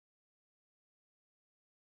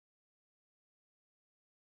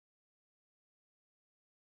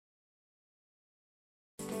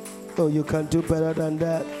Oh, you can do better than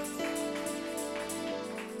that.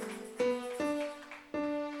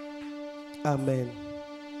 Amen.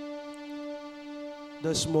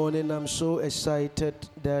 This morning I'm so excited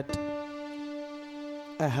that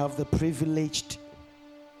I have the privilege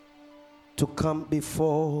to come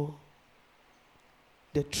before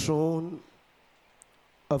the throne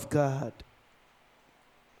of God.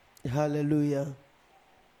 Hallelujah.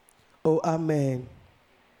 Oh, amen.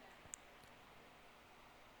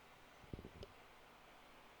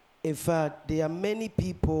 In fact, there are many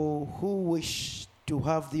people who wish to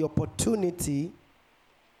have the opportunity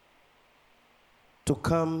to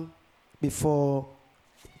come before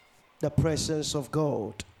the presence of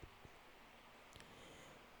God.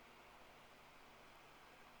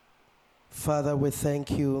 Father, we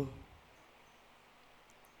thank you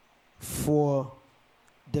for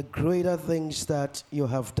the greater things that you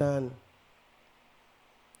have done.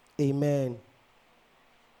 Amen.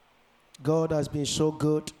 God has been so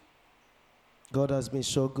good. God has been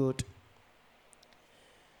so good.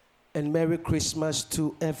 And Merry Christmas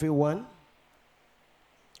to everyone.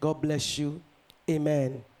 God bless you.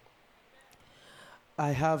 Amen.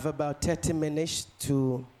 I have about 30 minutes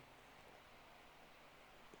to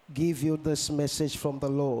give you this message from the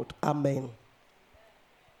Lord. Amen.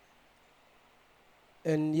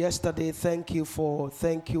 And yesterday, thank you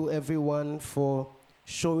everyone for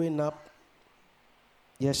showing up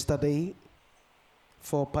yesterday,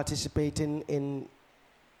 for participating in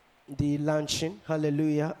the launching,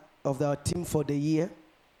 hallelujah, of our team for the year.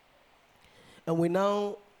 And we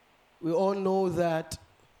all know that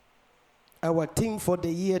our theme for the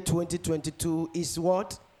year 2022 is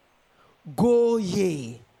what? Go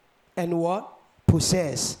ye and what?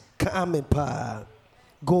 Possess.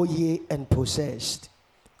 Go ye and possessed.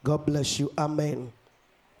 God bless you. Amen.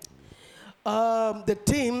 The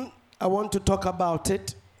theme, I want to talk about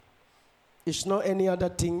it. It's not any other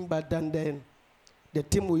thing but than the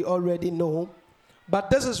theme we already know. But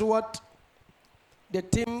this is what the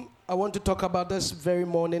theme I want to talk about this very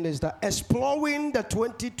morning is that exploring the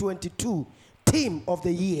 2022 theme of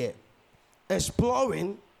the year.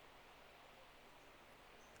 Exploring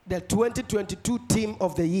the 2022 theme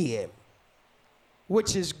of the year,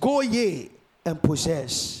 which is go ye and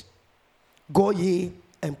possess. Go ye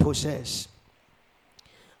and possess.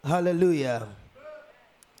 Hallelujah.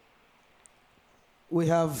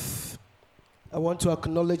 I want to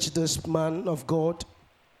acknowledge this man of God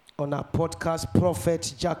on our podcast,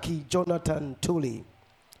 Prophet Jackie Jonathan Tully.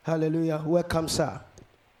 Hallelujah. Welcome, sir.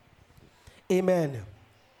 Amen.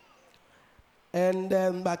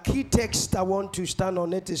 And my key text I want to stand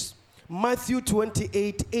on it is Matthew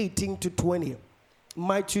 28, 18 to 20.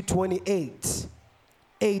 Matthew 28,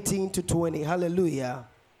 18 to 20. Hallelujah.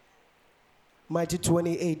 Matthew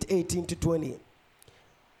 28, 18 to 20.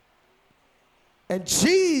 And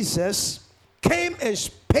Jesus came and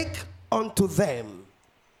spake unto them,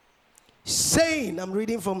 saying, I'm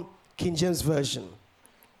reading from King James Version,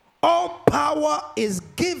 all power is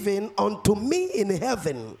given unto me in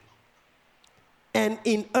heaven and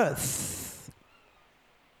in earth.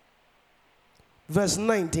 Verse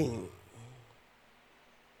 19.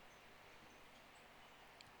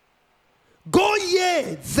 Go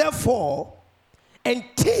ye therefore and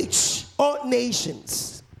teach all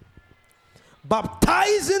nations,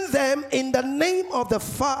 baptizing them in the name of the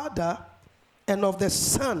Father and of the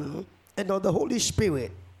Son and of the Holy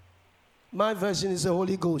Spirit. My version is the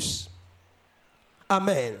Holy Ghost.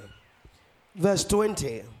 Amen. Verse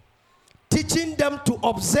 20. Teaching them to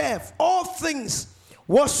observe all things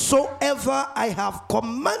whatsoever I have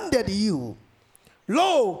commanded you.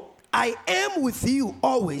 Lo, I am with you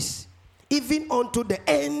always, even unto the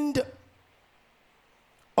end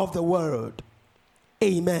of the world.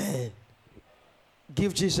 Amen.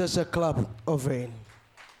 Give Jesus a clap of rain.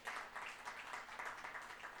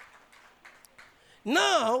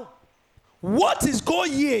 Now, what is go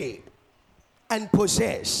ye and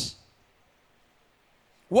possess?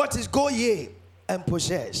 What is go ye and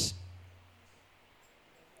possess?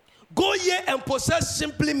 Go ye and possess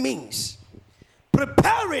simply means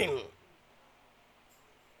preparing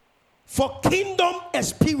for kingdom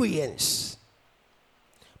experience.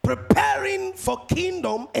 Preparing for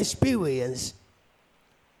kingdom experience.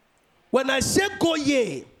 When I say go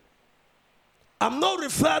ye, I'm not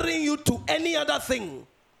referring you to any other thing,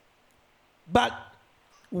 but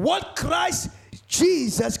what Christ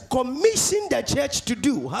Jesus commissioned the church to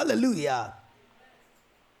do. Hallelujah.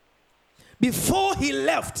 Before he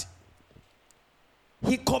left,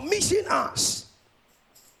 he commissioned us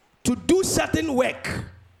to do certain work.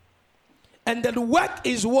 And the work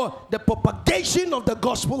is what? The propagation of the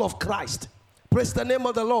gospel of Christ. Praise the name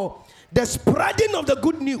of the Lord. The spreading of the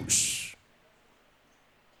good news,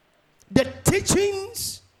 the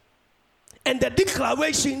teachings and the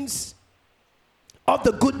declarations of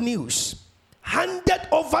the good news handed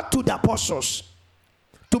over to the apostles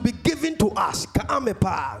to be given to us.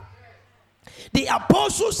 The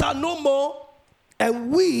apostles are no more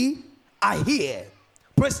and we are here.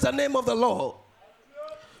 Praise the name of the Lord.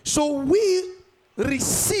 So we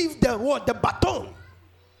receive the word, the baton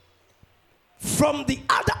from the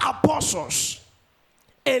other apostles,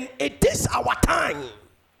 and it is our time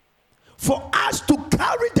for us to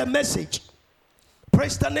carry the message.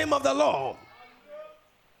 Praise the name of the Lord.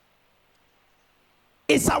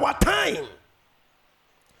 It's our time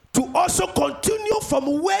to also continue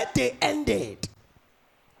from where they ended.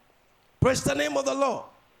 Praise the name of the Lord.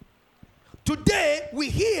 Today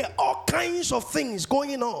we hear all kinds of things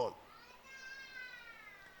going on.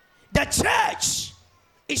 The church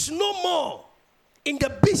is no more in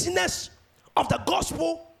the business of the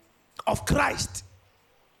gospel of Christ.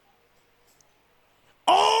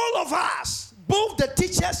 All of us, both the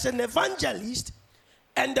teachers and evangelists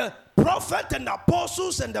and the prophets and the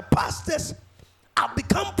apostles and the pastors, have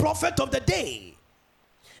become prophet of the day.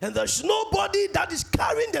 And there's nobody that is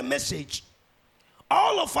carrying the message.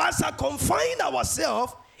 All of us are confined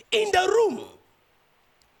ourselves in the room.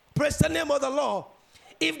 Praise the name of the Lord.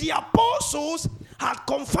 If the apostles had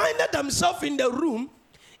confined themselves in the room,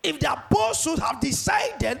 if the apostles have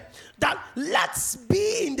decided that let's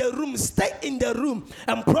be in the room, stay in the room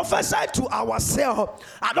and prophesy to ourselves,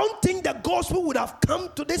 I don't think the gospel would have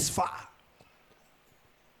come to this far.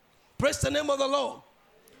 Praise the name of the Lord.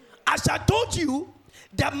 As I told you,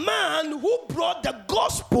 the man who brought the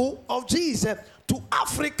gospel of Jesus to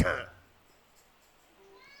Africa,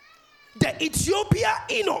 the Ethiopian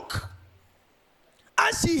Enoch,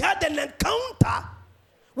 as he had an encounter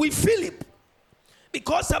with Philip,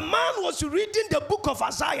 because a man was reading the book of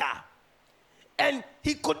Isaiah and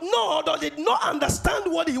he could not or did not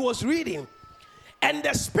understand what he was reading, and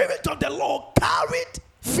the Spirit of the Lord carried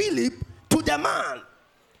Philip to the man.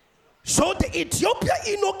 So the Ethiopian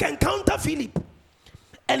Enoch encountered Philip,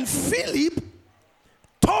 and Philip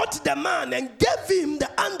taught the man and gave him the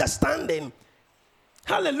understanding.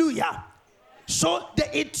 Hallelujah. So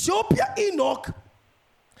the Ethiopian Enoch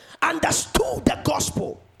understood the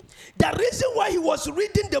gospel. The reason why he was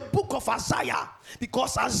reading the book of Isaiah,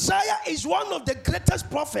 because Isaiah is one of the greatest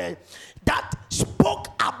prophets that spoke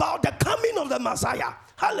about the coming of the Messiah.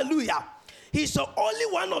 Hallelujah. He's the only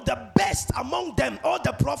one of the best among them, all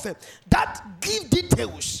the prophets, that give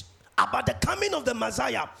details about the coming of the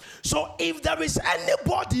Messiah. So if there is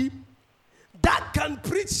anybody that can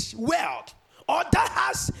preach well or that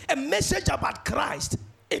has a message about Christ,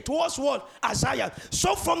 it was what? Isaiah.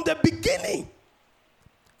 So from the beginning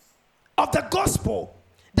of the gospel,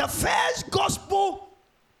 the first gospel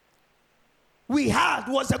we had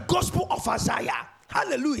was the gospel of Isaiah.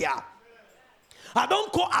 Hallelujah. I don't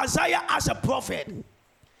call Isaiah as a prophet,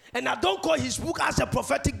 and I don't call his book as a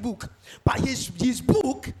prophetic book, but his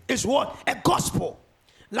book is what? A gospel.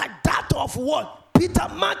 Like that of what? Peter,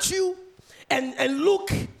 Matthew, and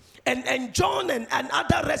Luke, and John, and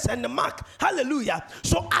other rest, and Mark. Hallelujah.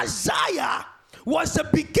 So Isaiah was the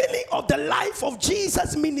beginning of the life of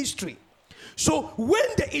Jesus' ministry. So when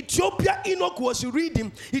the Ethiopian Enoch was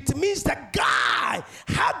reading, it means the guy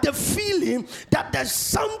had the feeling that there's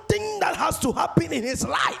something that has to happen in his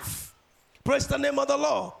life. Praise the name of the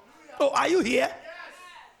Lord. Oh, are you here?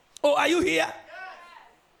 Oh, are you here?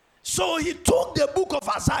 So he took the book of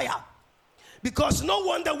Isaiah, because no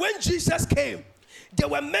wonder when Jesus came, there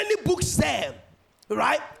were many books there,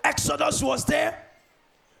 right? Exodus was there,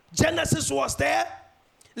 Genesis was there,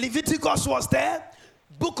 Leviticus was there,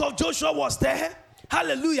 book of Joshua was there,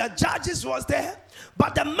 hallelujah, Judges was there,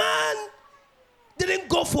 but the man didn't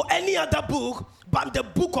go for any other book but the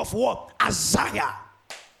book of what? Isaiah.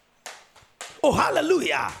 Oh,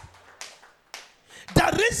 hallelujah.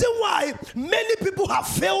 The reason why many people have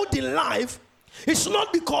failed in life is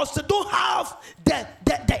not because they don't have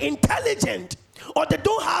the intelligence or they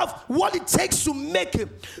don't have what it takes to make it,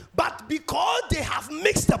 but because they have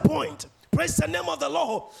mixed the point. Praise the name of the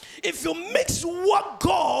Lord. If you mix what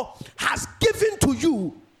God has given to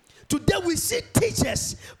you, today we see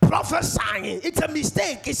teachers prophesying. It's a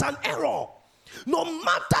mistake. It's an error. No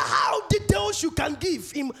matter how details you can give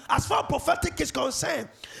him as far as prophetic is concerned,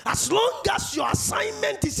 as long as your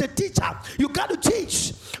assignment is a teacher, you got to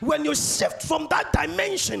teach. When you shift from that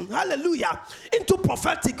dimension, hallelujah, into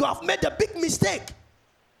prophetic, you have made a big mistake.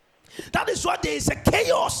 That is why there is a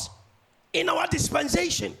chaos in our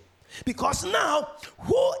dispensation. Because now,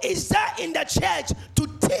 who is there in the church to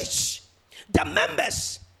teach the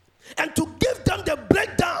members and to give them the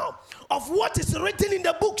breakdown of what is written in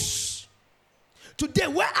the books. Today,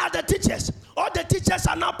 where are the teachers? All the teachers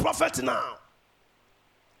are now prophets now.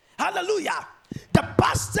 Hallelujah. The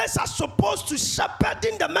pastors are supposed to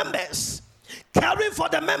shepherding the members, caring for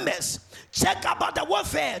the members, check about the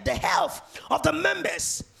welfare, the health of the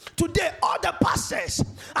members. Today, all the pastors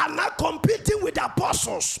are now competing with the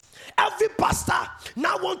apostles. Every pastor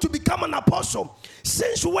now wants to become an apostle.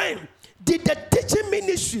 Since when did the teaching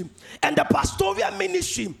ministry and the pastoral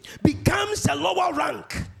ministry becomes a lower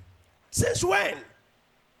rank? Since when?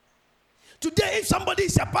 Today, if somebody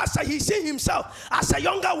is a pastor, he sees himself as a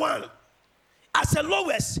younger one, as a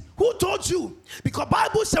lowest. Who told you? Because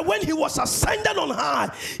Bible said when he was ascended on high,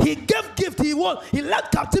 he gave gift. He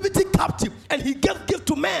led captivity captive, and he gave gift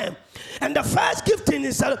to man. And the first gifting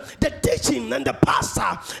is the teaching and the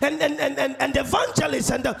pastor and the evangelist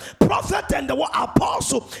and the prophet and the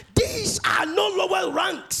apostle. These are no lower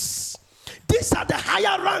ranks. These are the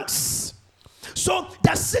higher ranks. So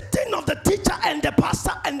the sitting of the teacher and the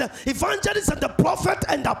pastor and the evangelist and the prophet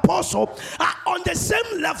and the apostle are on the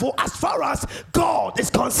same level as far as God is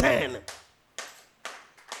concerned.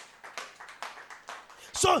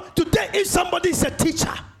 So today, if somebody is a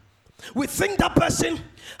teacher, we think that person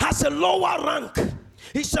has a lower rank.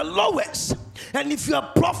 He's the lowest. And if you're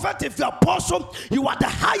a prophet, if you're an apostle, you are the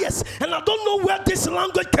highest. And I don't know where this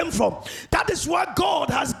language came from. That is why God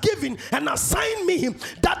has given and assigned me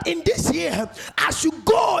that in this year, I should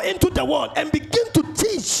go into the world and begin to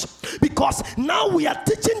teach. Because now we are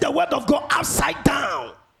teaching the word of God upside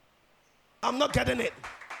down. I'm not getting it.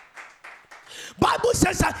 Bible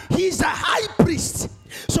says that he's a high priest.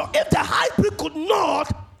 So if the high priest could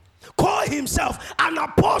not call himself an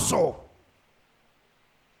apostle,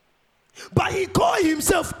 but he called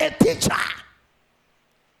himself a teacher.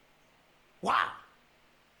 Wow.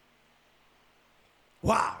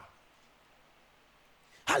 Wow.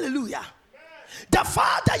 Hallelujah. The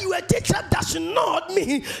fact that you are a teacher does not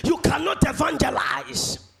mean you cannot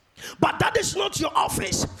evangelize. But that is not your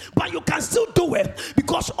office. But you can still do it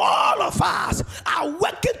because all of us are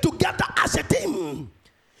working together as a team.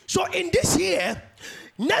 So in this year,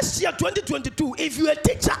 next year, 2022, if you're a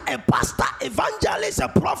teacher, a pastor, evangelist, a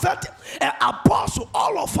prophet, an apostle,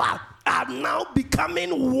 all of us are now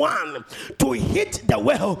becoming one to hit the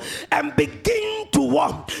well and begin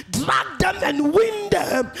to drag them and win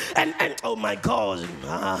them. And oh my God.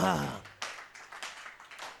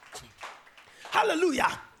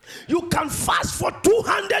 Hallelujah. You can fast for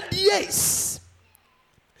 200 years.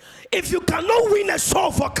 If you cannot win a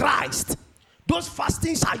soul for Christ, those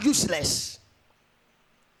fastings are useless.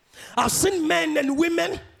 I've seen men and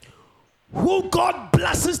women who God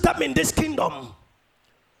blesses them in this kingdom.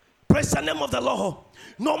 Praise the name of the Lord.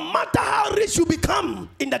 No matter how rich you become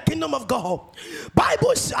in the kingdom of God, Bible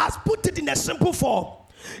has put it in a simple form.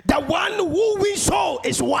 The one who wins soul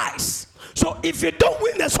is wise. So if you don't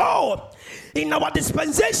win the soul in our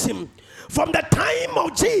dispensation, from the time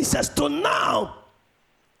of Jesus to now,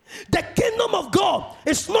 the kingdom of God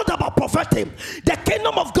is not about prophetic. The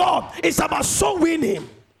kingdom of God is about soul winning.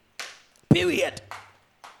 Period.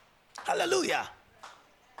 Hallelujah.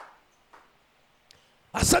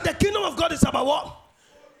 I said the kingdom of God is about what?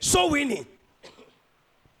 Soul winning.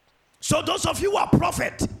 So those of you who are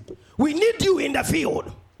prophet, we need you in the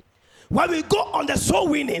field. When we go on the soul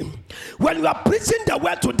winning, when we are preaching the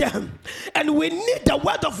word to them, and we need the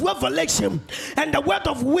word of revelation and the word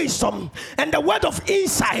of wisdom and the word of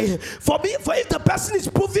insight. For if the person is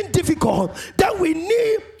proving difficult, then we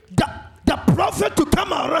need the prophet to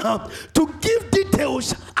come around to give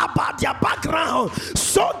details about their background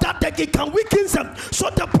so that they can weaken them. So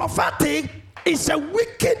the prophetic is a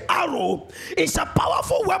wicked arrow. It's a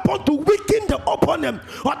powerful weapon to weaken the opponent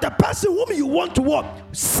or the person whom you want to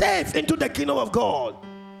save into the kingdom of God.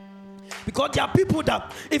 Because there are people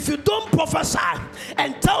that if you don't prophesy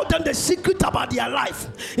and tell them the secret about their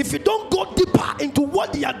life, if you don't go deeper into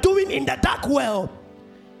what they are doing in the dark world,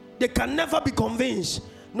 they can never be convinced,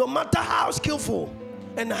 no matter how skillful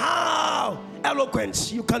and how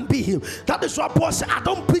eloquent you can be. That is why Paul said, I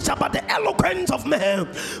don't preach about the eloquence of man,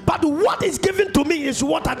 but what is given to me is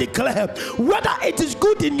what I declare. Whether it is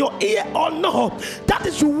good in your ear or not, that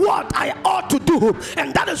is what I ought to do,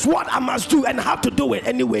 and that is what I must do and have to do it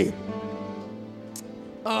anyway.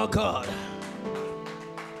 Oh God.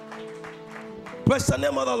 Praise the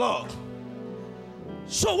name of the Lord.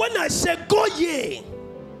 So when I say go ye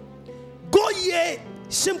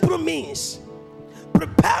simply means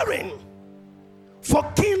preparing for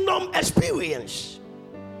kingdom experience.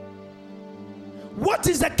 What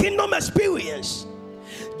is the kingdom experience?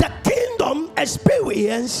 The kingdom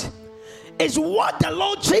experience is what the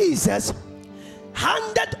Lord Jesus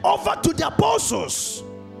handed over to the apostles,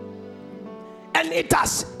 and it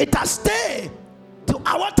has stayed to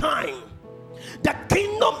our time. The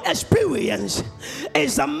kingdom experience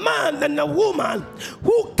is a man and a woman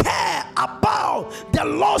who care about the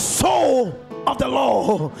lost soul of the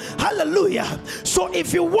Lord. Hallelujah. So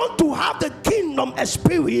if you want to have the kingdom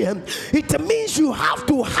experience, it means you have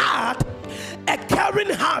to have a caring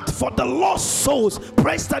heart for the lost souls.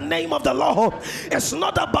 Praise the name of the Lord. It's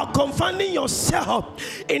not about confining yourself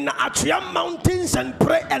in Atrium Mountains and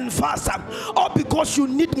pray and fast, or because you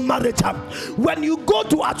need marriage. When you go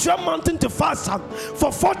to Atrium Mountain to fast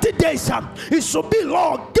for 40 days, it should be,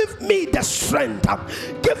 Lord, give me the strength,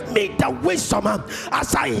 give me the wisdom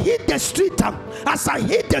as I hit the street, as I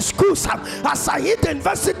hit the schools, as I hit the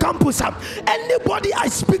university campus. Anybody I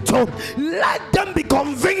speak to, let them be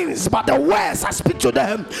convinced by the words I speak to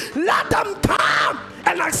them. Let them come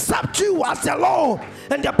and accept you as the Lord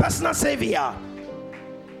and their personal Savior.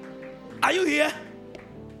 Are you here?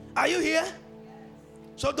 Are you here?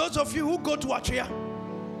 So those of you who go to Atria,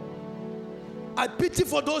 I pity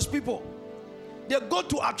for those people. They go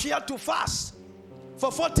to Atria to fast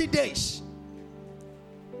for 40 days.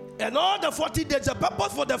 And all the 40 days, the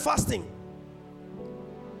purpose for the fasting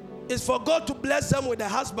is for God to bless them with a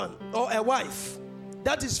husband or a wife.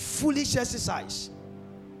 That is foolish exercise.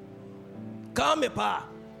 Come, pa,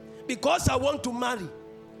 because I want to marry,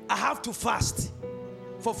 I have to fast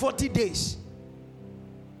for 40 days.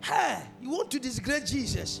 Hey, you want to disgrace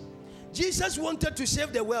Jesus? Jesus wanted to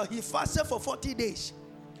save the world. He fasted for 40 days.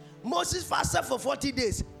 Moses fasted for 40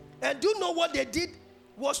 days. And do you know what they did?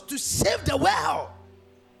 Was to save the world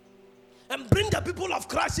and bring the people of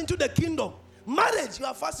Christ into the kingdom. Marriage, you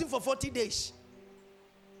are fasting for 40 days.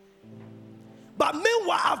 But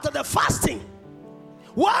meanwhile, after the fasting,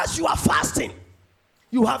 whilst you are fasting,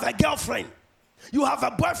 you have a girlfriend, you have a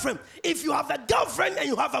boyfriend. If you have a girlfriend and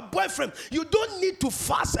you have a boyfriend, you don't need to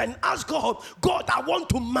fast and ask God, God, I want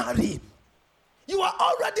to marry. You are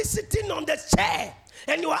already sitting on the chair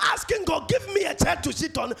and you are asking God, give me a chair to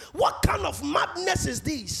sit on. What kind of madness is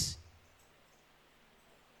this?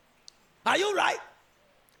 Are you right?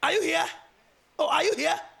 Are you here? Oh, are you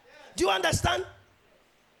here? Do you understand?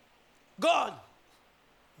 God,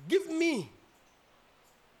 give me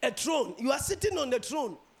a throne. You are sitting on the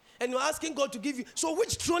throne and you're asking God to give you. So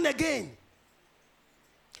which throne again?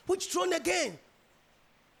 Which throne again?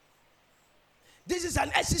 This is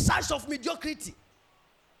an exercise of mediocrity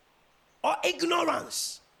or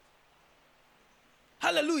ignorance.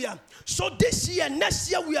 Hallelujah. So this year,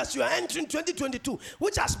 next year, we are entering 2022,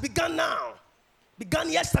 which has begun now.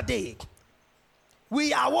 Began yesterday.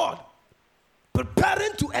 We are what?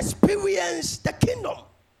 Preparing to experience the kingdom.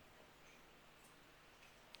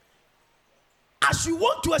 As you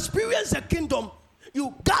want to experience the kingdom,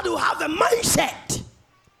 you got to have a mindset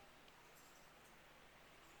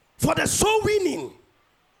for the soul winning.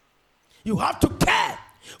 You have to care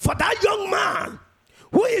for that young man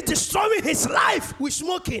who is destroying his life with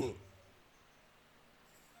smoking.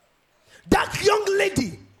 That young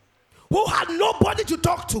lady who had nobody to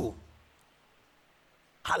talk to.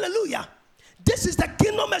 Hallelujah. This is the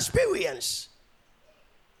kingdom experience.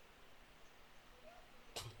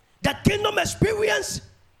 The kingdom experience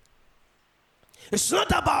is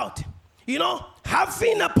not about,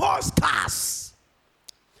 having a podcast,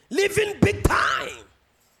 living big time,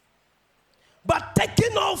 but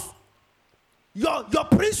taking off your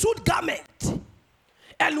priesthood garment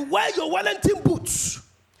and wear your Wellington boots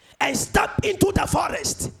and step into the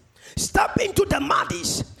forest, step into the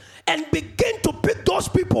muddies and begin to pick those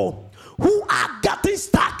people who are getting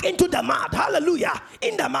stuck into the mud, hallelujah,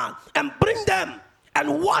 in the mud, and bring them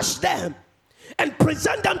and wash them and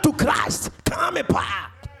present them to Christ. Come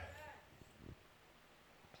apart.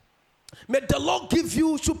 May the Lord give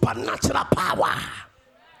you supernatural power.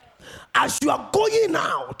 As you are going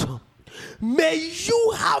out, may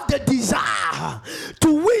you have the desire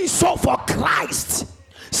to win soul for Christ.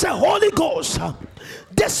 Say, Holy Ghost,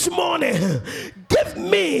 this morning, give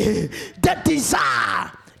me the desire,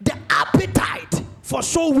 the appetite for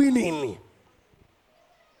soul winning.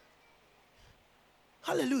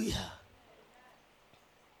 Hallelujah.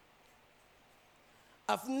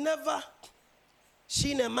 I've never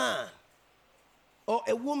seen a man or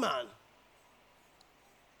a woman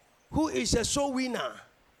who is a soul winner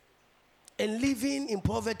and living in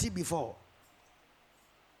poverty before.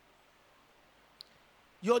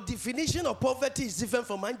 Your definition of poverty is different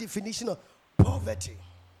from my definition of poverty.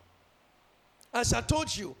 As I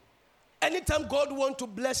told you, anytime God wants to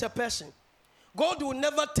bless a person, God will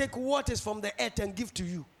never take what is from the earth and give to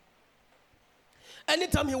you.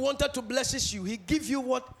 Anytime he wanted to bless you, he give you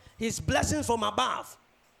what? His blessings from above.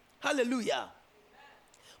 Hallelujah.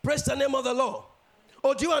 Praise the name of the Lord.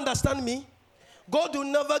 Oh, do you understand me? God will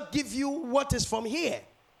never give you what is from here.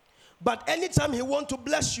 But anytime he want to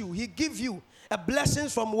bless you, he give you a blessing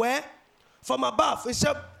from where? From above. He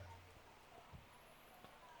said,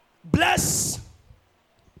 blessed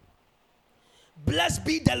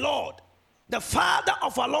be the Lord, the Father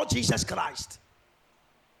of our Lord Jesus Christ,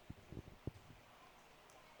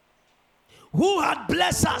 who had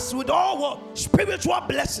blessed us with all what? Spiritual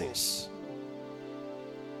blessings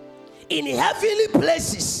in heavenly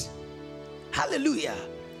places. Hallelujah.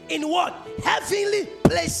 In what? Heavenly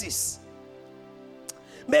places.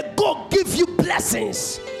 May God give you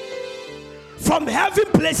blessings from heaven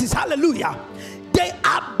places. Hallelujah. They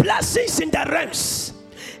are blessings in the realms.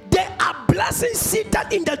 They are blessings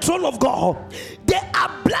seated in the throne of God. They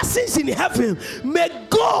are blessings in heaven. May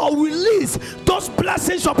God release those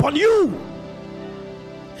blessings upon you.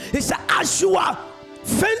 He said, as you are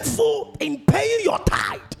faithful in paying your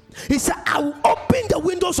tithe, he said, I will open the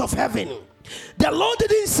windows of heaven. The Lord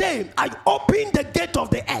didn't say, I open the gate of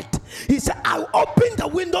the earth. He said, I will open the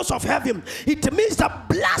windows of heaven. It means the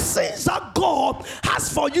blessings that God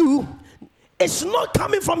has for you is not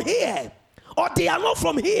coming from here, or they are not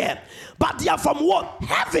from here, but they are from what?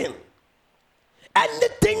 Heaven.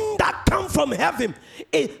 Anything that comes from heaven,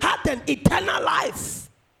 it had an eternal life.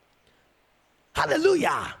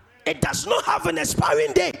 Hallelujah. It does not have an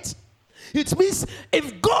expiring date. It means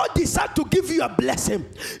if God decides to give you a blessing,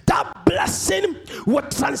 that blessing will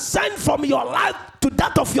transcend from your life to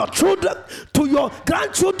that of your children, to your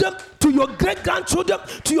grandchildren, to your great-grandchildren,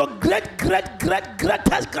 to your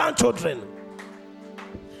greatest grandchildren.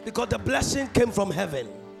 Because the blessing came from heaven.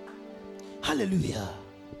 Hallelujah.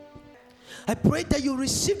 I pray that you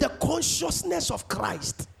receive the consciousness of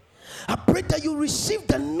Christ. I pray that you receive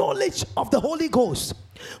the knowledge of the Holy Ghost,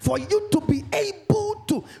 for you to be able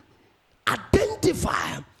to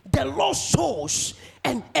identify the lost souls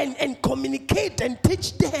and communicate and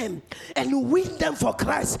teach them and win them for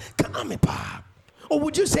Christ. Or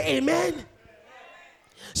would you say amen?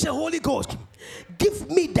 Say, Holy Ghost, give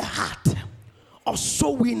me the heart of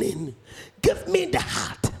soul winning. Give me the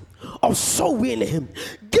heart of soul winning.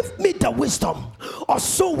 Give me the wisdom of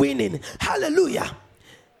soul winning. Hallelujah.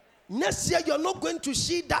 Next year, you're not going to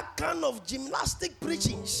see that kind of gymnastic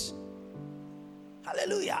preachings.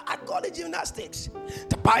 Hallelujah. I call it gymnastics.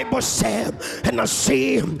 The Bible said, and I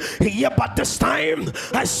see here by this time,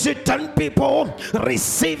 I see 10 people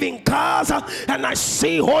receiving cars, and I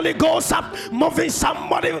see Holy Ghost moving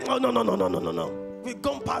somebody. Oh, no. We've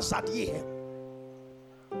gone past that year.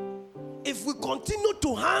 If we continue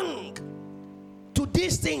to hang to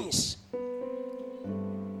these things,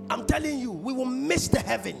 I'm telling you, we will miss the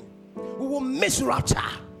heaven. We will miss rapture.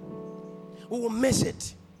 We will miss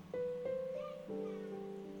it.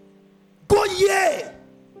 Go ye.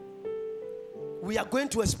 We are going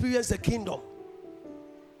to experience the kingdom.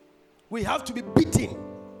 We have to be beaten.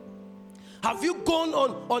 Have you gone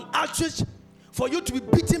on outreach for you to be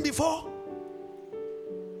beaten before?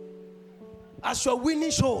 As you're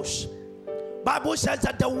winning souls, Bible says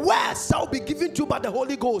that the words that will be given to you by the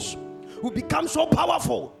Holy Ghost will become so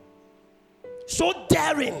powerful, so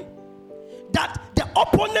daring, that the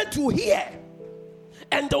opponent will hear,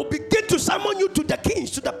 and they'll begin to summon you to the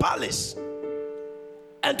kings, to the palace,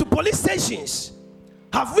 and to police stations.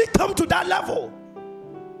 Have we come to that level?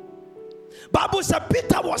 Bible said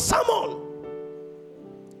Peter was summoned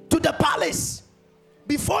to the palace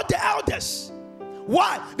before the elders.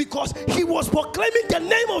 Why? Because he was proclaiming the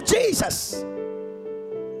name of Jesus.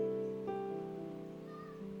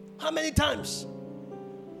 How many times?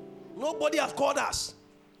 Nobody has called us.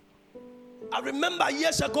 I remember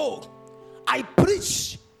years ago, I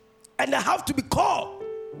preached and I have to be called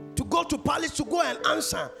to go to palace to go and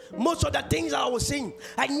answer most of the things I was saying.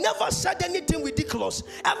 I never said anything ridiculous.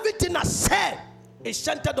 Everything I said is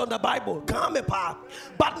centered on the Bible.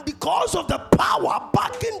 But because of the power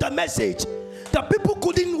backing the message, the people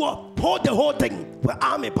couldn't hold the whole thing with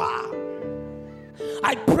army power.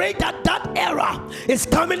 I pray that era is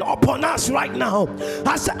coming upon us right now.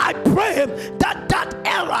 I pray that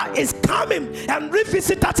era is coming and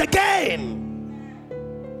revisit us again.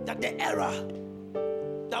 That the era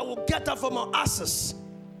that will get up from our asses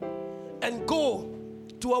and go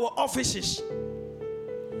to our offices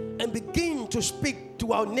and begin to speak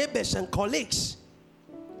to our neighbors and colleagues.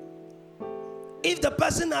 If the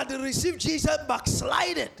person had received Jesus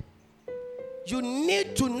backslided, you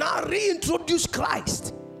need to now reintroduce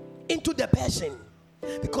Christ into the person.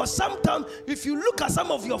 Because sometimes, if you look at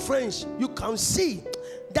some of your friends, you can see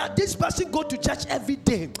that this person go to church every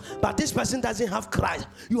day, but this person doesn't have Christ.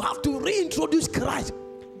 You have to reintroduce Christ.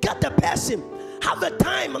 Get the person, have a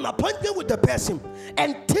time, an appointment with the person,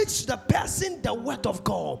 and teach the person the word of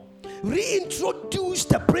God. Reintroduce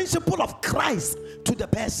the principle of Christ to the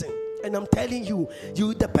person. And I'm telling you,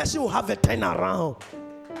 the person will have a turnaround.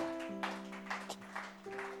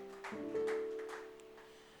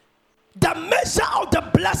 The measure of the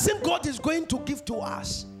blessing God is going to give to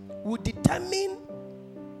us will determine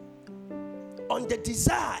on the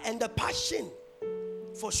desire and the passion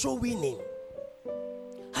for soul winning.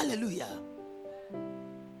 Hallelujah.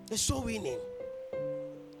 The soul winning.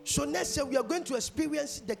 So next year we are going to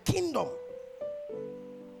experience the kingdom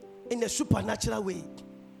in a supernatural way.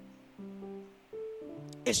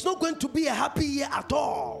 It's not going to be a happy year at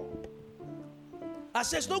all. I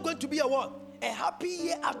said it's not going to be a what? A happy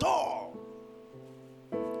year at all.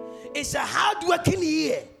 It's a hard-working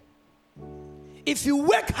year. If you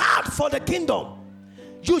work hard for the kingdom,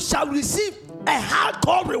 you shall receive a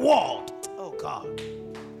hardcore reward. Oh God.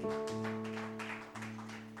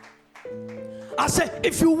 I said,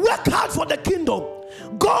 if you work hard for the kingdom,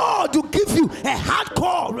 God will give you a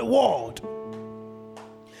hardcore reward.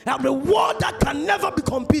 A reward that can never be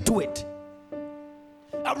competed with.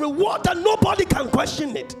 A reward that nobody can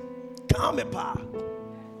question it. Come apart.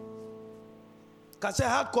 Can say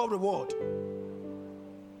hardcore reward.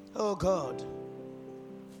 Oh God.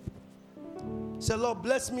 Say, Lord,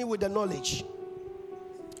 bless me with the knowledge.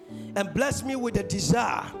 And bless me with the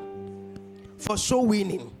desire for soul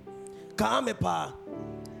winning. Come apart.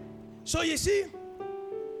 So you see,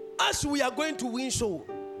 as we are going to win soul,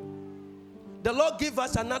 the Lord gave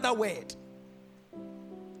us another word.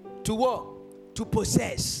 To what? To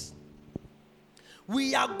possess.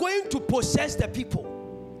 We are going to possess the people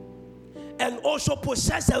and also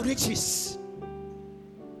possess the riches.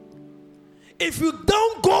 If you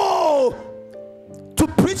don't go to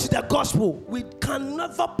preach the gospel, we can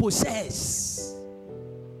never possess.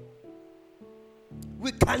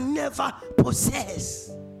 We can never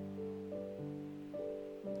possess.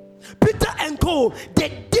 Peter and Co,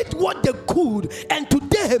 they did what they could, and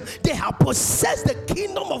today they have possessed the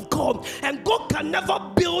kingdom of God, and God can never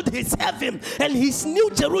build his heaven and his new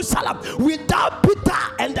Jerusalem without Peter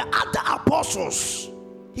and the other apostles.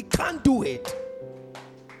 He can't do it.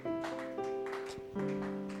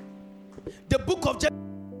 The book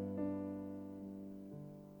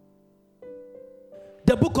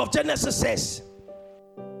of Genesis says,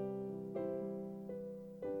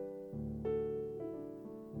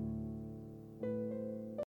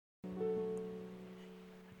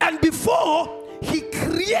 and before he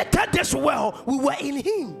created this world, we were in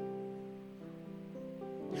him.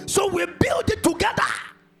 So we built it together.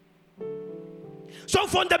 So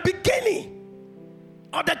from the beginning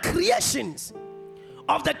of the creations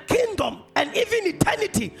of the kingdom and even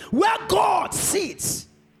eternity, where God sits,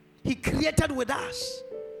 he created with us.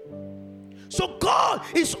 So God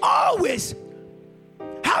is always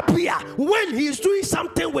happier when he is doing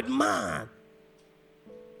something with man.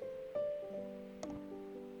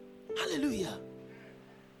 Hallelujah.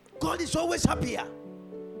 God is always happier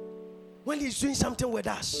when he's doing something with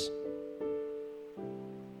us.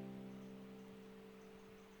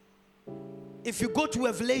 If you go to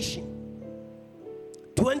Revelation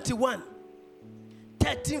 21,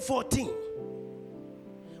 13, 14,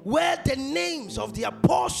 where the names of the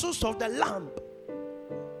apostles of the Lamb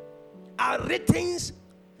are written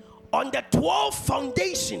on the 12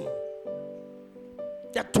 foundation,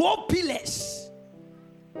 the 12 pillars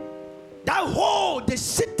that hold the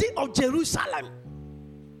city of Jerusalem.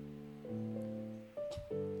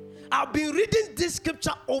 I've been reading this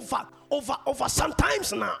scripture over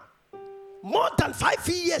sometimes now, more than 5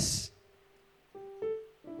 years,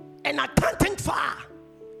 and I can't think far.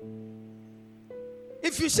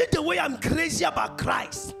 If you see the way I'm crazy about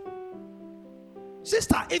Christ,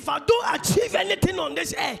 sister, if I don't achieve anything on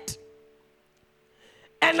this earth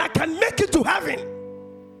and I can make it to heaven,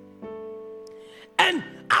 and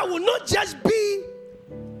I will not just be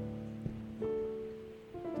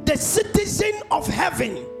the citizen of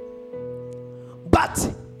heaven,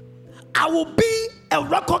 but I will be a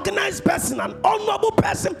recognized person, an honorable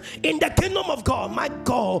person in the kingdom of God. My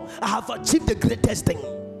God, I have achieved the greatest thing.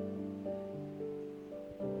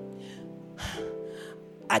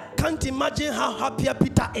 I can't imagine how happier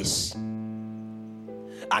Peter is.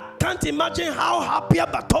 I can't imagine how happier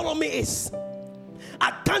Bartholomew is.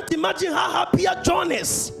 I can't imagine how happier John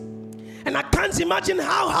is. And I can't imagine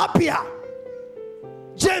how happier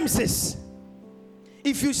James is.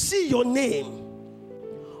 If you see your name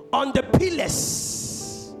on the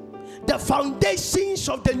pillars, the foundations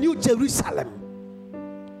of the New Jerusalem,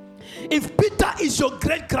 If Peter is your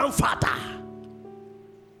great-grandfather,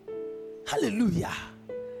 hallelujah.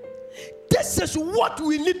 This is what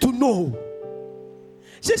we need to know.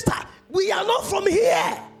 Sister, we are not from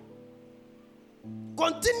here.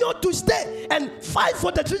 Continue to stay and fight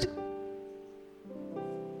for the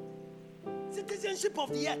citizenship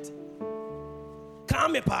of the earth.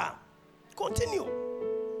 Continue.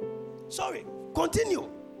 Continue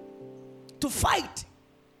to fight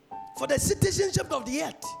for the citizenship of the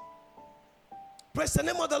earth. Praise the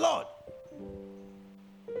name of the Lord.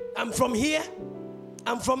 I'm from here.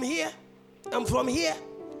 I'm from here. I'm from here.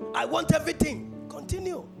 I want everything.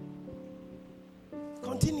 Continue.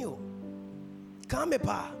 Continue.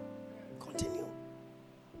 Continue.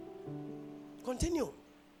 Continue.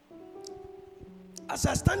 As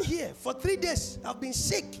I stand here for 3 days, I've been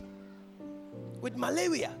sick with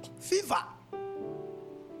malaria, fever.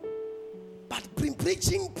 But been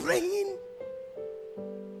preaching, praying,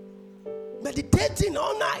 meditating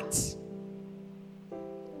all night.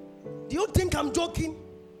 Do you think I'm joking?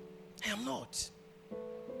 I am not.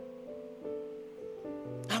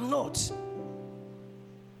 I'm not.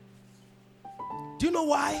 Do you know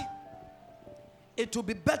why? It will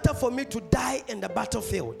be better for me to die in the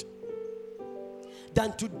battlefield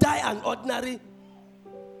than to die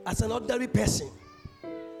as an ordinary person.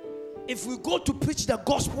 If we go to preach the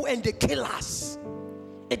gospel and they kill us,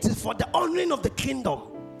 it is for the honoring of the kingdom.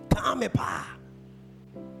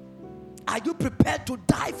 Are you prepared to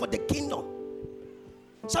die for the kingdom?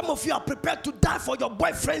 Some of you are prepared to die for your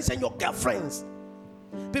boyfriends and your girlfriends.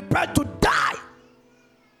 Prepared to die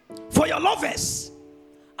for your lovers.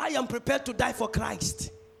 I am prepared to die for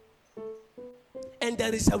Christ. And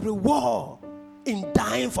there is a reward in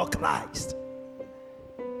dying for Christ.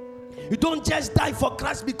 You don't just die for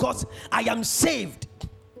Christ because I am saved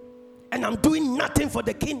and I'm doing nothing for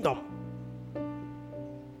the kingdom.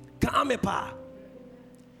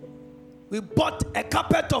 We bought a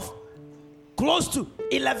carpet of close to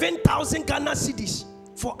 11,000 Ghana cedis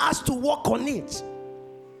for us to walk on it.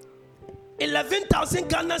 11,000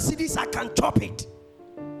 Ghana cedis, I can chop it.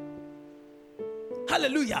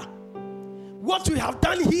 Hallelujah. What we have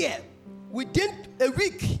done here, within a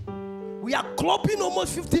week, we are clopping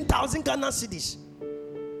almost 15,000 Ghana cedis.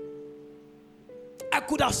 I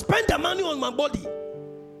could have spent the money on my body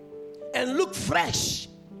and look fresh.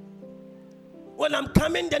 When I'm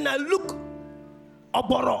coming, then I look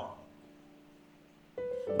oboro.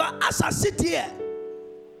 But as I sit here,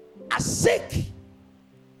 I'm sick.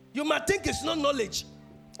 You might think it's not knowledge.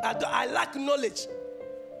 I lack knowledge.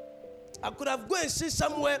 I could have gone and sit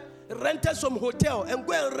somewhere, rented some hotel, and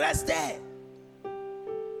go and rest there.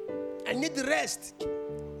 I need rest.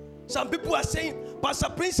 Some people are saying, Pastor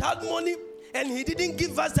Prince had money and he didn't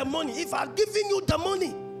give us the money. If I've given you the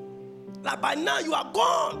money, like by now you are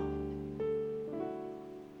gone.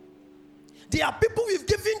 There are people we've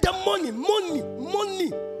given them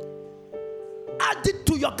money. Add it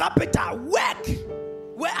to your capital. Work.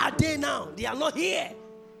 Where are they now? They are not here.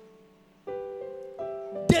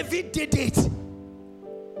 David did it.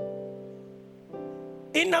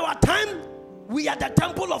 In our time, we are the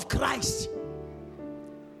temple of Christ.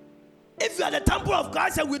 If you are the temple of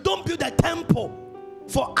Christ and we don't build a temple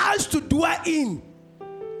for us to dwell in,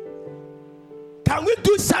 can we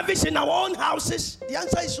do service in our own houses? The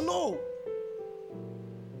answer is no.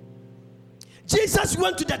 Jesus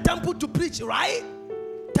went to the temple to preach, right?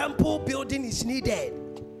 Temple building is needed.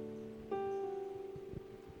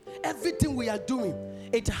 Everything we are doing,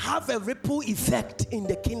 it have a ripple effect in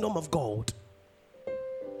the kingdom of God.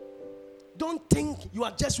 Don't think you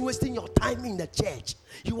are just wasting your time in the church.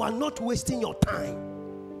 You are not wasting your time.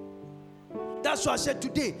 That's why I said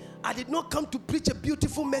today, I did not come to preach a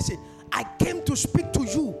beautiful message. I came to speak to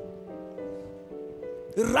you.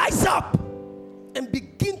 Rise up and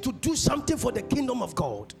begin to do something for the kingdom of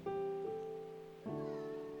God.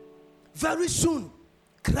 Very soon,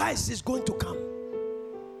 Christ is going to come.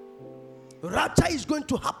 Rapture is going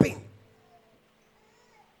to happen.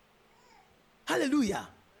 Hallelujah.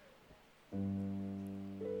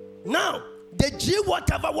 Now, the Jew,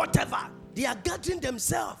 whatever, they are gathering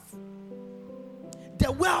themselves.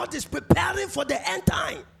 The world is preparing for the end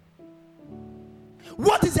time.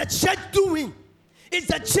 What is the church doing? Is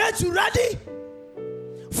the church ready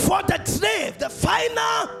for the trip, the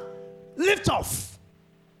final lift-off,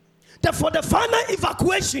 for the final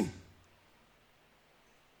evacuation?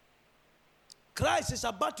 Christ is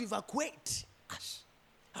about to evacuate us,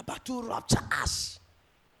 about to rapture us.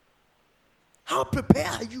 How prepared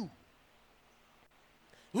are you?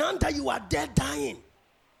 Now that you are there dying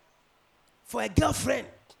for a girlfriend,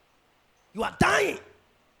 you are dying.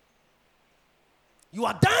 You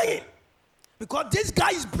are dying Because this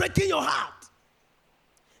guy is breaking your heart.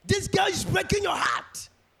 This girl is breaking your heart.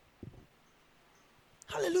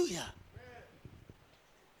 Hallelujah.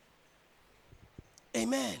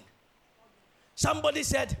 Amen. Somebody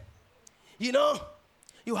said, you know,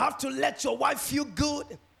 you have to let your wife feel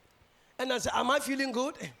good. And I said, am I feeling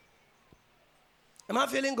good? Am I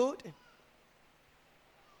feeling good?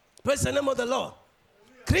 Praise the name of the Lord.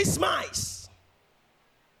 Christmas.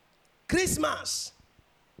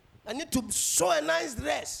 I need to sew a nice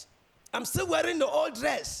dress. I'm still wearing the old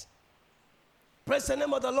dress. Praise the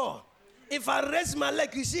name of the Lord. If I raise my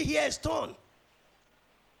leg, you see here a stone.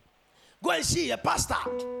 Go and see a pastor.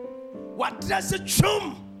 What dress a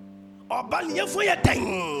chum? Or ban for your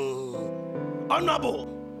thing. Honorable.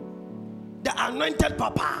 The anointed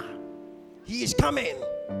papa. He is coming.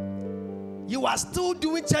 You are still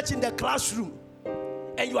doing church in the classroom.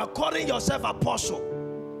 And you are calling yourself apostle.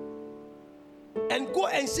 And go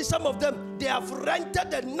and see some of them. They have rented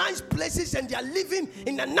the nice places and they are living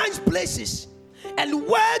in the nice places. And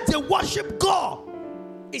where they worship God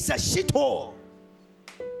is a shithole.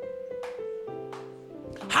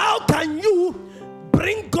 How can you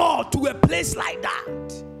bring God to a place like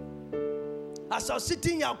that? As I was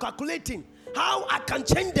sitting here calculating how I can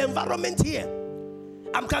change the environment here.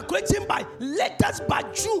 I'm calculating by latest by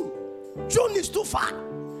June. June is too far.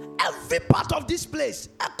 Every part of this place,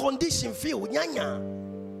 a condition feel.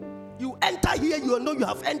 You enter here, you know you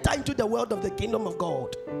have entered into the world of the kingdom of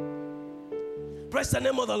God. Praise the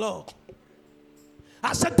name of the Lord.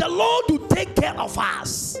 I said, the Lord will take care of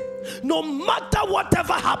us. No matter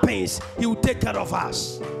whatever happens, He will take care of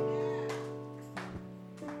us.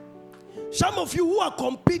 Some of you who are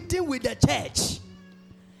competing with the church,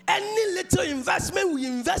 any little investment we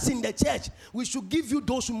invest in the church, we should give you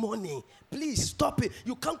those money. Please stop it.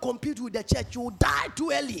 You can't compete with the church. You will die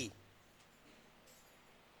too early.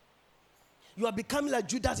 You are becoming like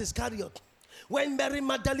Judas Iscariot. When Mary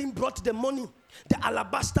Magdalene brought the money, the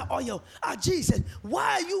alabaster oil, Jesus,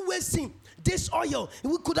 why are you wasting this oil?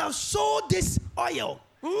 We could have sold this oil,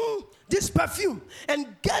 this perfume,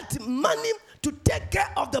 and get money to take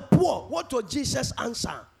care of the poor. What was Jesus'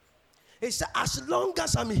 answer? He said, as long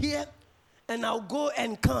as I'm here and I'll go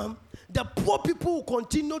and come, the poor people will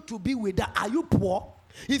continue to be with us. Are you poor?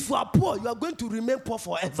 If you are poor, you are going to remain poor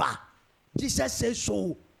forever. Jesus says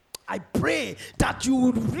so. I pray that you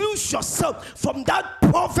will lose yourself from that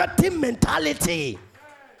poverty mentality.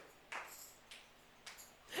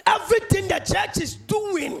 Everything the church is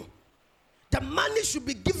doing, the money should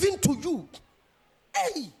be given to you.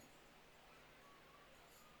 Hey.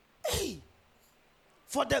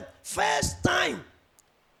 For the first time,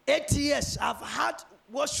 8 years, I've had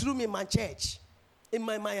washroom in my church, in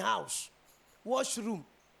my house. Washroom.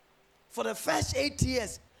 For the first 8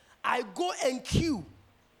 years, I go and queue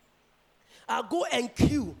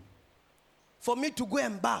for me to go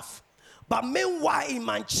and bath. But meanwhile, in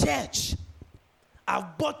my church,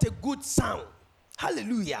 I've bought a good sound.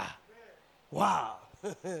 Hallelujah. Wow.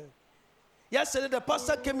 Yesterday, the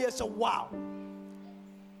pastor came here and said, wow,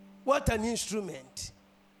 what an instrument.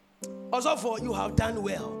 Also, for you have done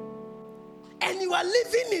well. And you are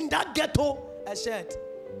living in that ghetto. I said,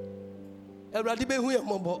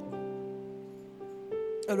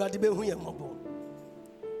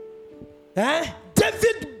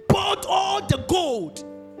 David bought all the gold,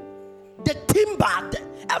 the timber,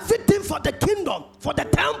 everything for the kingdom, for the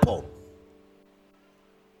temple.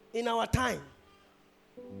 In our time,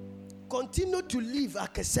 continue to live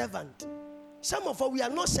like a servant. Some of us, we are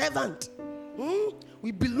not servants.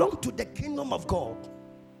 We belong to the kingdom of God.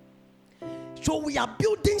 So we are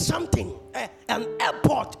building something, an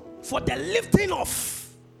airport for the lifting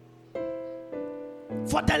off.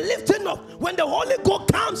 For the lifting off. When the Holy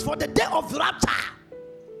Ghost comes for the day of rapture.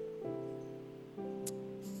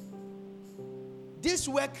 This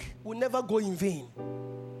work will never go in vain.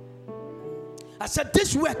 I said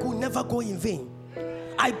this work will never go in vain.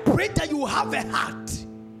 I pray that you will have a heart.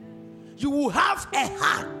 You will have a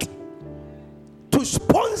heart to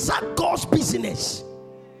sponsor God's business.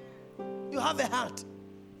 You have a heart.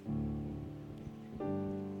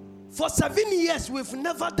 For 7 years, we've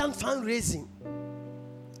never done fundraising.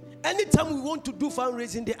 Anytime we want to do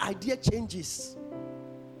fundraising, the idea changes.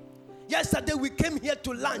 Yesterday, we came here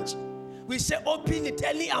to lunch. We say, open it,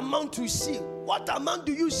 any amount you see. What amount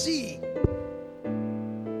do you see?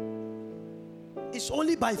 It's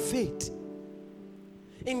only by faith.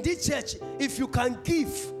 In this church, if you can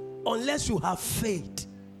give, unless you have faith,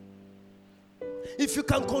 if you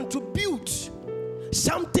can contribute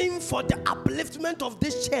something for the upliftment of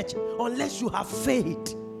this church, unless you have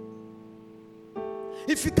faith,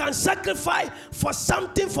 If you can sacrifice for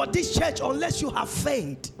something for this church, unless you have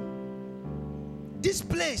faith, this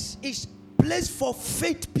place is place for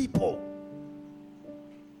faith people.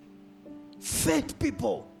 Faith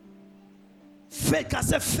people. Faith, I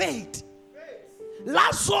said faith.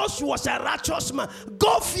 Lazarus was a righteous man,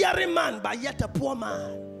 God-fearing man, but yet a poor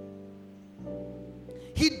man.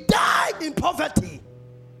 He died in poverty.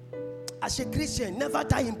 As a Christian, never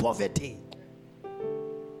die in poverty.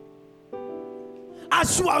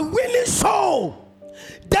 As you are winning soul,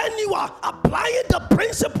 then you are applying the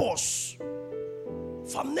principles.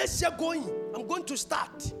 From next year going, I'm going to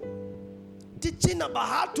start teaching about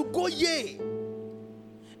how to go ye.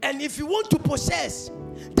 And if you want to possess,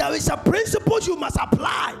 there is a principle you must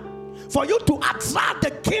apply for you to attract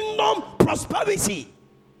the kingdom prosperity.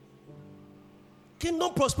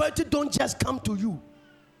 Kingdom prosperity don't just come to you.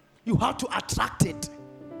 You have to attract it.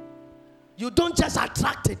 You don't just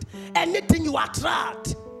attract it. Anything you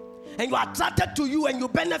attract, and you are attracted to you and you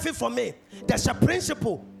benefit from it, there's a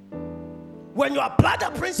principle. When you apply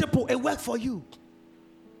the principle, it works for you.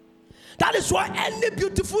 That is why any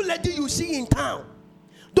beautiful lady you see in town,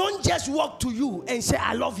 don't just walk to you and say,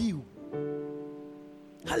 I love you.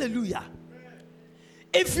 Hallelujah.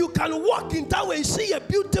 If you can walk in town and see a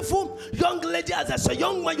beautiful young lady, as a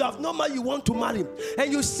young man you have no man you want to marry,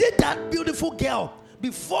 and you see that beautiful girl,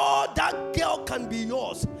 before that girl can be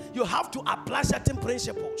yours, you have to apply certain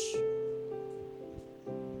principles.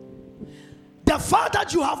 The fact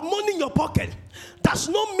that you have money in your pocket does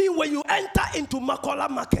not mean when you enter into Makola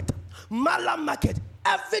market, Mala market,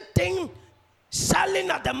 everything selling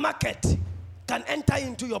at the market can enter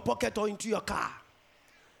into your pocket or into your car.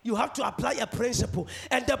 You have to apply a principle,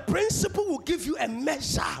 and the principle will give you a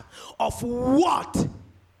measure of what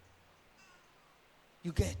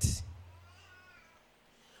you get.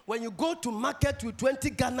 When you go to market with 20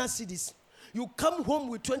 Ghana cedis, you come home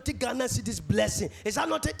with 20 Ghana cedis blessing. Is that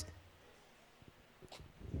not it?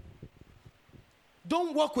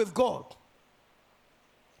 Don't walk with God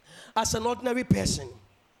as an ordinary person.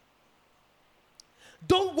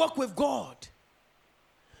 Don't walk with God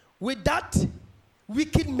with that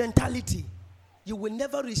wicked mentality. You will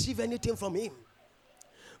never receive anything from him.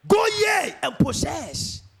 Go ye and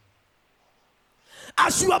possess.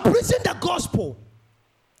 As you are preaching the gospel,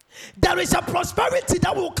 there is a prosperity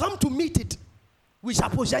that will come to meet it. We shall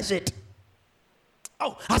possess it.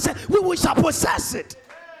 Oh, I said we shall possess it.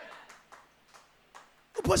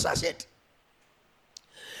 We possess it.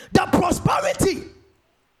 The prosperity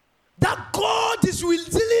that God is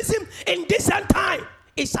releasing in this end time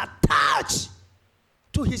is attached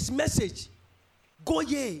to his message. Go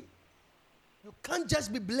ye. You can't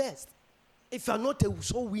just be blessed if you are not a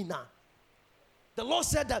soul winner. The Lord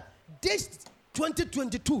said that this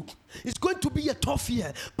 2022 is going to be a tough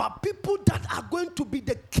year, but people that are going to be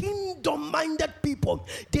the kingdom-minded people,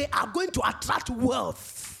 they are going to attract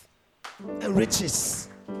wealth and riches.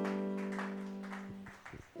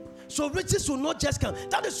 So riches will not just come.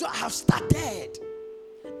 That is why I have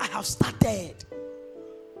started.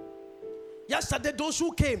 Yesterday, those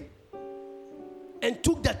who came and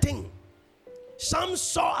took the thing, some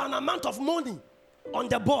saw an amount of money on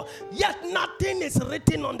the board, yet nothing is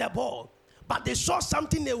written on the board. But they saw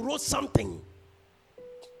something, they wrote something.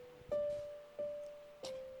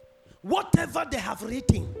 Whatever they have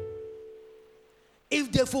written,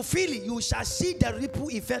 if they fulfill it, you shall see the ripple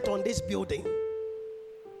effect on this building.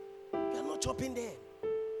 You are not chopping there.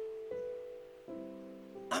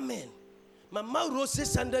 Amen. Mama wrote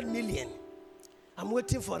 600 million. I'm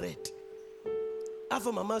waiting for it.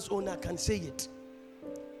 After Mama's owner can say it.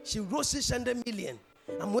 She wrote 600 million.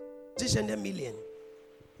 I'm waiting for 600 million.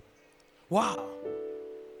 Wow.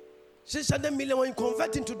 600 million when you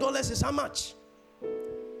convert into dollars is how much?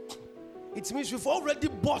 It means we've already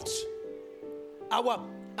bought our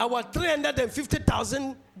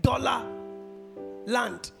 $350,000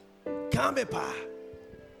 land. Kamepa.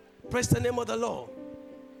 Praise the name of the Lord.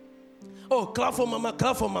 Oh, clap for Mama,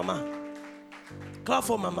 clap for Mama. Clap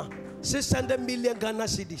for Mama. 600 million Ghana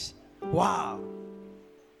cedis. Wow.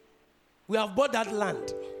 We have bought that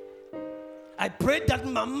land. I pray that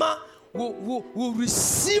Mama will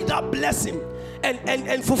receive that blessing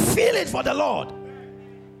and fulfill it for the Lord.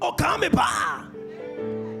 Oh, come back.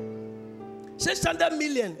 600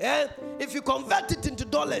 million. If you convert it into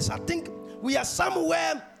dollars, I think we are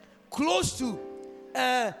somewhere close to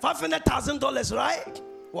 $500,000, right?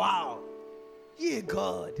 Wow. Yeah,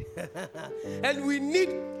 God. And we need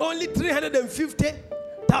only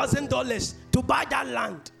 $350,000 to buy that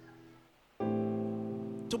land,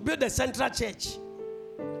 to build a central church.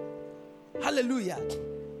 Hallelujah.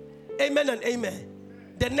 Amen and amen.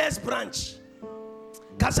 The next branch.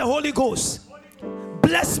 Cause the Holy Ghost.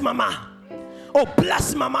 Bless mama. Oh,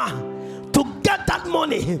 bless mama to get that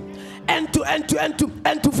money and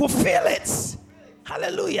to fulfill it.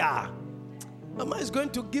 Hallelujah. Mama is going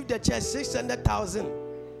to give the church 600,000,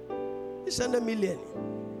 600 million.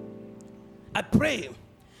 I pray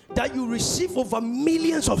that you receive over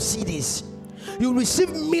millions of CDs. You receive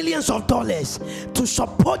millions of dollars to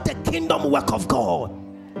support the kingdom work of God.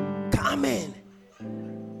 Amen.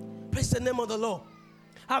 Praise the name of the Lord.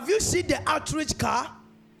 Have you seen the outreach car?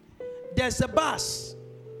 There's a bus,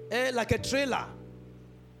 like a trailer.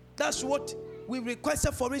 That's what we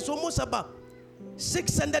requested for. It's almost about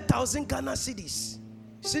 600,000 Ghana cedis.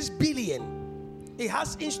 6 billion. It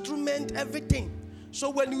has instrument, everything. So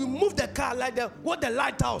when we move the car, like what the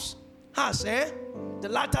lighthouse has, the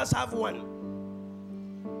lighthouse have one.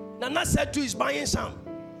 Nana said to is buying some.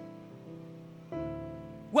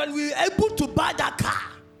 When we were able to buy that car,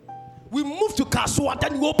 we moved to Kasua,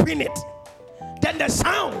 then we open it. Then the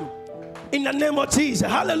sound in the name of Jesus.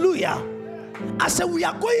 Hallelujah. I said, we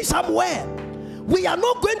are going somewhere. We are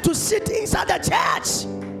not going to sit inside the church.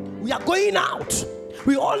 We are going out.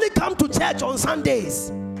 We only come to church on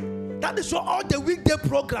Sundays. That is why all the weekday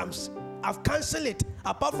programs, I've cancelled it,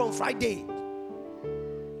 apart from Friday.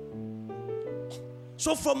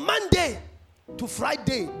 So from Monday to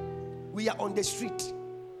Friday, we are on the street.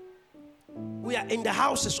 We are in the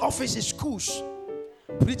houses, offices, schools,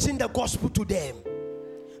 preaching the gospel to them.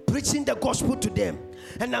 Preaching the gospel to them.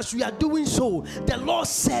 And as we are doing so, the Lord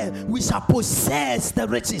said we shall possess the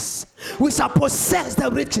riches. We shall possess the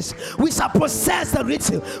riches. We shall possess the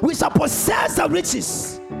riches. We shall possess the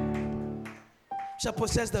riches. We shall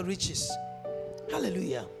possess the riches.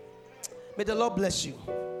 Hallelujah. May the Lord bless you.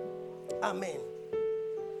 Amen.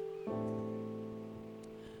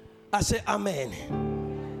 I say amen.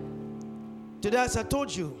 Today, as I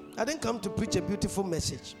told you, I didn't come to preach a beautiful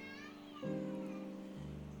message.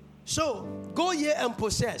 So, go ye and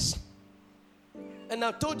possess. And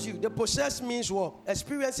I told you, the possess means what?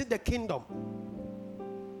 Experiencing the kingdom.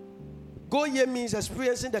 Go ye means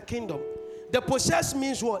experiencing the kingdom. The possess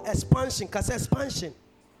means what? Expansion. Because expansion.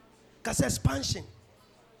 Because expansion.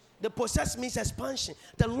 The possess means expansion.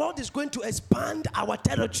 The Lord is going to expand our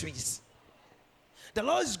territories. The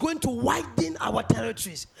Lord is going to widen our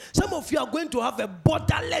territories. Some of you are going to have a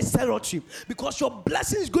borderless territory because your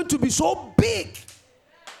blessing is going to be so big.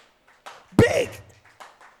 Big.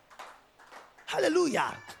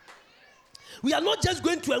 Hallelujah. We are not just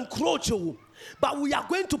going to encroach, but we are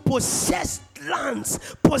going to possess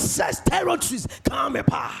lands, possess territories.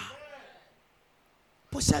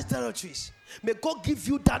 Possess territories. May God give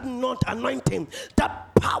you that anointing,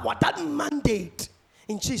 that power, that mandate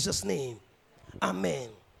in Jesus' name. Amen.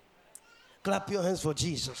 Clap your hands for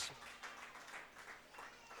Jesus.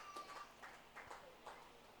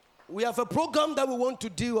 We have a program that we want to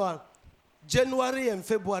do on January and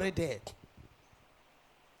February there.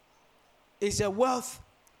 It's a wealth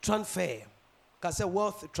transfer. Can I say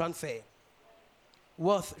wealth transfer?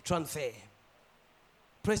 Wealth transfer.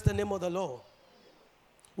 Praise the name of the Lord.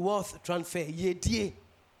 Wealth transfer. Yedie.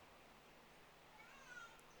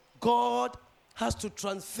 God has to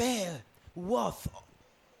transfer wealth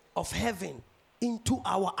of heaven into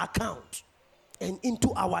our account and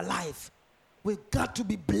into our life. We've got to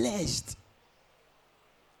be blessed.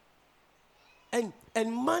 And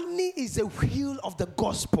money is a wheel of the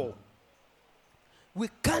gospel. We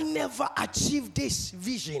can never achieve this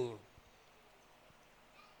vision.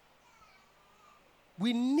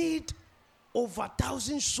 We need over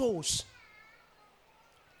 1,000 souls.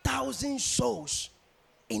 1,000 souls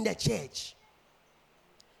in the church.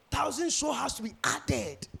 1,000 souls has to be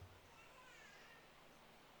added.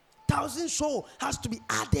 1,000 souls has to be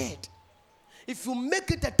added. If you make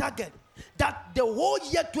it a target that the whole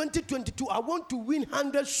year 2022, I want to win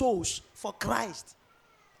 100 souls for Christ.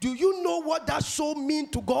 Do you know what that soul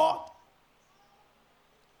means to God?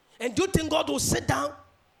 And do you think God will sit down?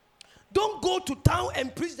 Don't go to town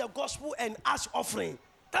and preach the gospel and ask offering.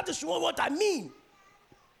 That is not what I mean.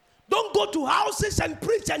 Don't go to houses and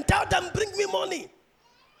preach and tell them, bring me money.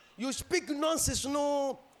 You speak nonsense.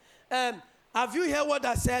 No. Have you heard what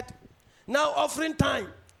I said? Now offering time.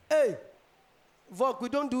 Hey, Vok, we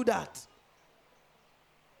don't do that.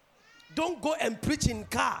 Don't go and preach in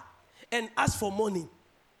car and ask for money.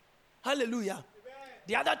 Hallelujah. Amen.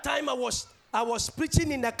 The other time I was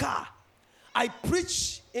preaching in the car. I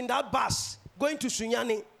preached in that bus going to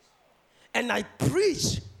Sunyani. And I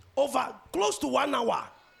preached over close to 1 hour.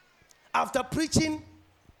 After preaching,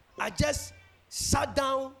 I just sat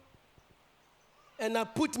down and I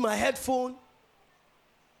put my headphone.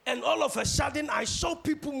 And all of a sudden, I saw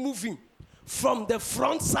people moving from the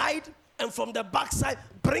front side and from the back side,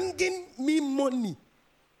 bringing me money.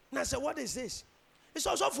 And I said, what is this? It's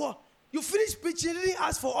also for, you finished preaching, you didn't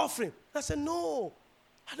ask for offering. I said, no,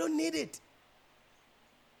 I don't need it.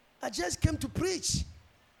 I just came to preach.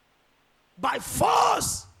 By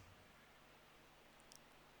force.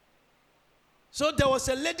 So there was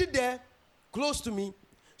a lady there close to me.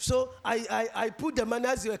 So I put the money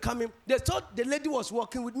as they were coming. They thought the lady was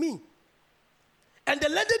walking with me. And the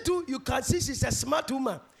lady too, you can see she's a smart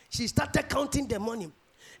woman. She started counting the money.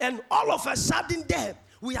 And all of a sudden there,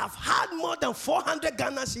 we have had more than 400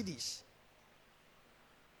 Ghana cedis.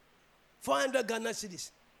 400 Ghana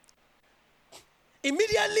cedis.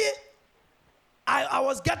 Immediately, I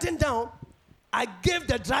was getting down. I gave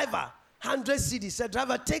the driver 100 cedis. Said,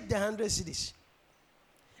 driver, take the 100 cedis.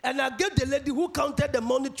 And I gave the lady who counted the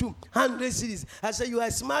money to 100 cedis. I said, you are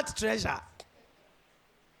a smart treasure.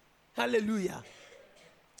 Hallelujah.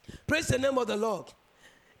 Praise the name of the Lord.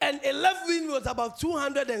 And it left me was about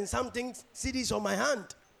 200 and something cedis on my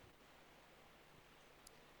hand.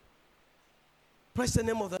 Praise the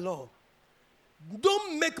name of the Lord.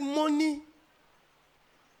 Don't make money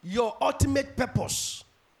your ultimate purpose.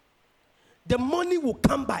 The money will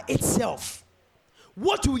come by itself.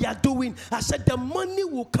 What we are doing, I said, the money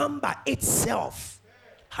will come by itself.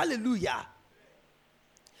 Hallelujah.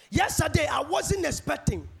 Yesterday, I wasn't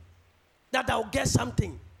expecting that I'll get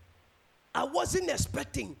something. I wasn't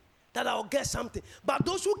expecting that I'll get something. But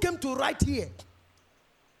those who came to write here,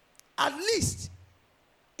 at least,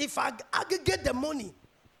 if I aggregate the money,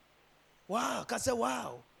 wow, I say,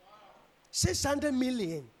 wow, 600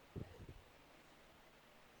 million.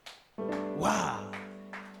 Wow.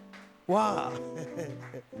 Wow.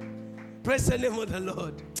 Praise the name of the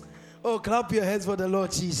Lord. Oh, clap your hands for the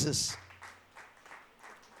Lord Jesus.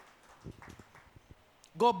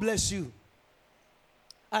 God bless you.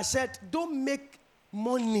 I said, don't make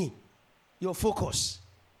money your focus.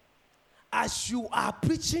 As you are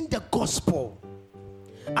preaching the gospel,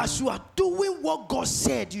 as you are doing what God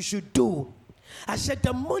said you should do, I said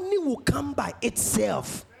the money will come by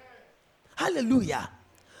itself. Hallelujah.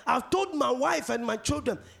 I've told my wife and my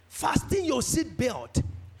children, fasten your seat belt,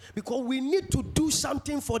 because we need to do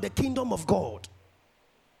something for the kingdom of God.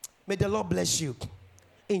 May the Lord bless you.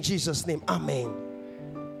 In Jesus' name, amen.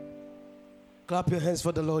 Clap your hands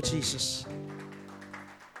for the Lord Jesus.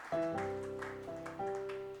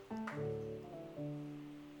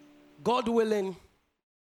 God willing,